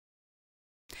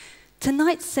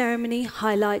tonight's ceremony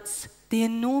highlights the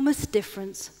enormous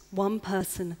difference one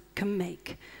person can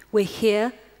make. We're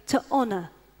here to honor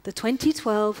the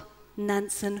 2012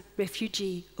 Nansen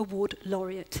Refugee Award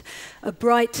laureate, a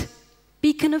bright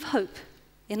beacon of hope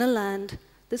in a land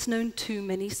that's known too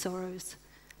many sorrows,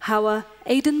 Hawa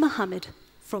Aden Mohamed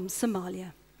from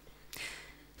Somalia.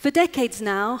 For decades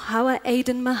now, Hawa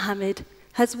Aden Mohamed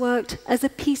has worked as a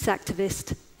peace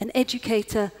activist, an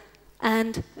educator,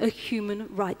 and a human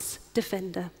rights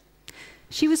defender.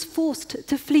 She was forced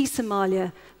to flee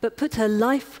Somalia, but put her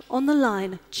life on the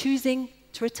line, choosing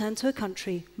to return to a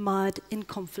country mired in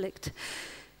conflict.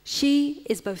 She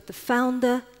is both the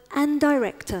founder and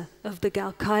director of the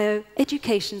Galkayo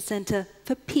Education Center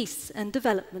for Peace and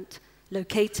Development,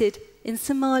 located in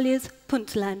Somalia's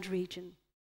Puntland region.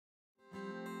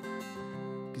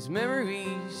 'Cause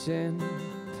memories and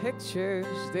pictures,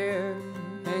 they're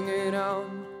hanging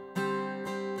on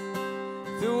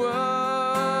the wall.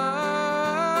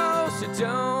 So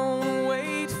don't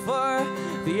wait for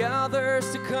the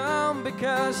others to come,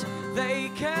 because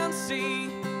they can't see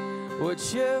what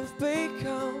you've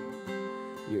become.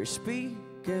 You're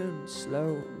speaking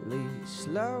slowly,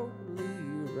 slowly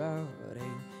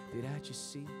rotting. Did I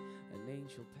just see an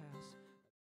angel pass?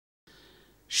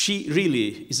 She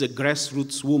really is a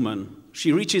grassroots woman.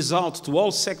 She reaches out to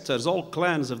all sectors, all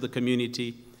clans of the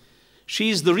community. She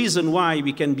is the reason why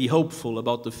we can be hopeful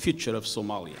about the future of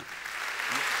Somalia.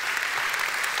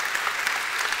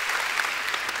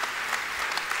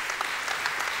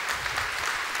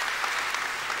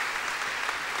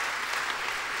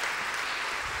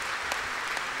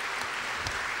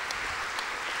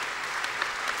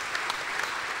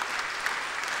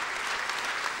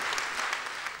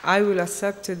 I will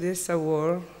accept this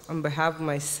award on behalf of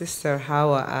my sister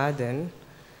Hawa Aden,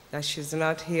 that she's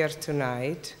not here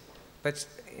tonight, but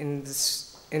in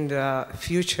the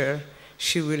future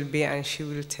she will be, and she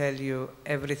will tell you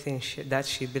everything that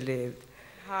she believed.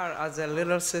 Her as a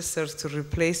little sister to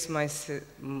replace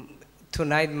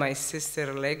tonight my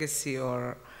sister's legacy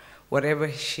or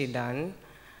whatever she done.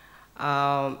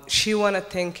 She want to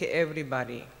thank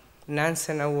everybody,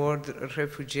 Nansen Award,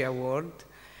 Refugee Award.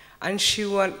 And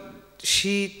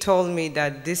she told me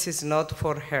that this is not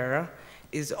for her,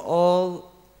 it's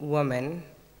all women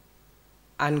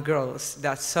and girls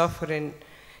that suffering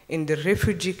in the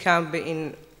refugee camp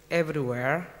in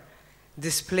everywhere,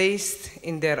 displaced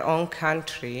in their own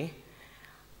country.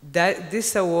 That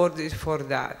this award is for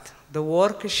that. The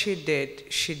work she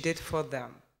did for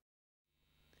them.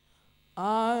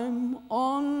 I'm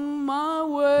on my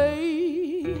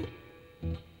way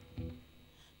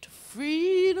to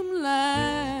freedom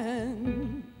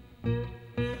land.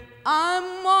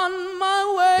 I'm on my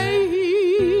way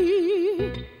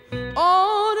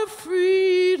on a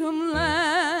freedom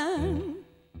land.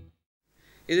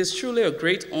 It is truly a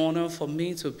great honor for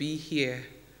me to be here,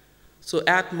 to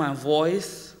add my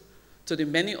voice to the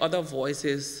many other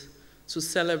voices to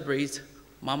celebrate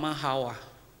Mama Hawa,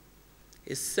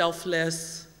 a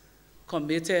selfless,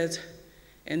 committed,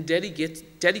 and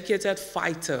dedicated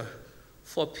fighter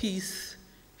for peace,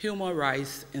 human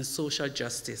rights, and social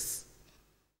justice.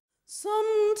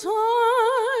 Sometimes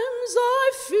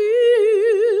I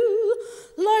feel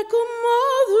like a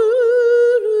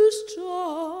motherless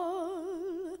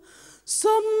child.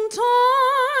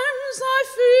 Sometimes I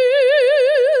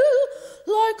feel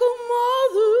like a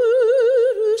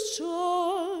motherless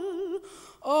child,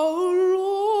 a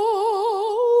long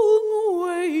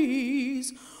ways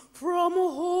from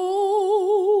home,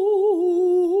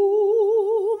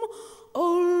 a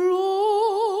long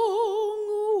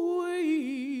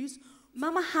ways.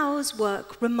 Mama Hawa's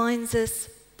work reminds us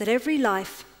that every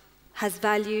life has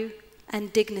value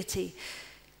and dignity,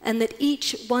 and that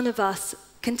each one of us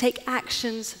can take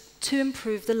actions to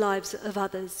improve the lives of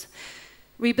others.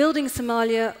 Rebuilding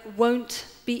Somalia won't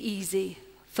be easy.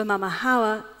 For Mama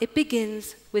Hawa, it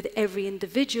begins with every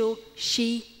individual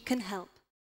she can help.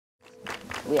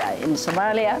 We are in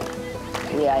Somalia,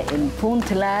 we are in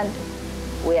Puntland,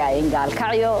 we are in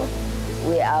Galkayo,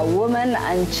 we are women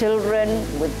and children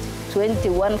with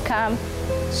 21 camps,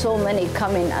 so many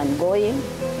coming and going,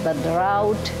 the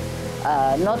drought,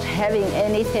 not having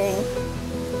anything.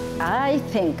 I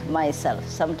think myself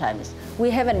sometimes, we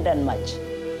haven't done much.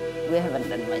 We haven't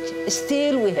done much.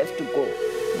 Still we have to go.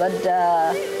 But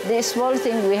the small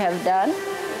thing we have done,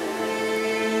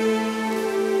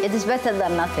 it is better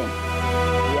than nothing.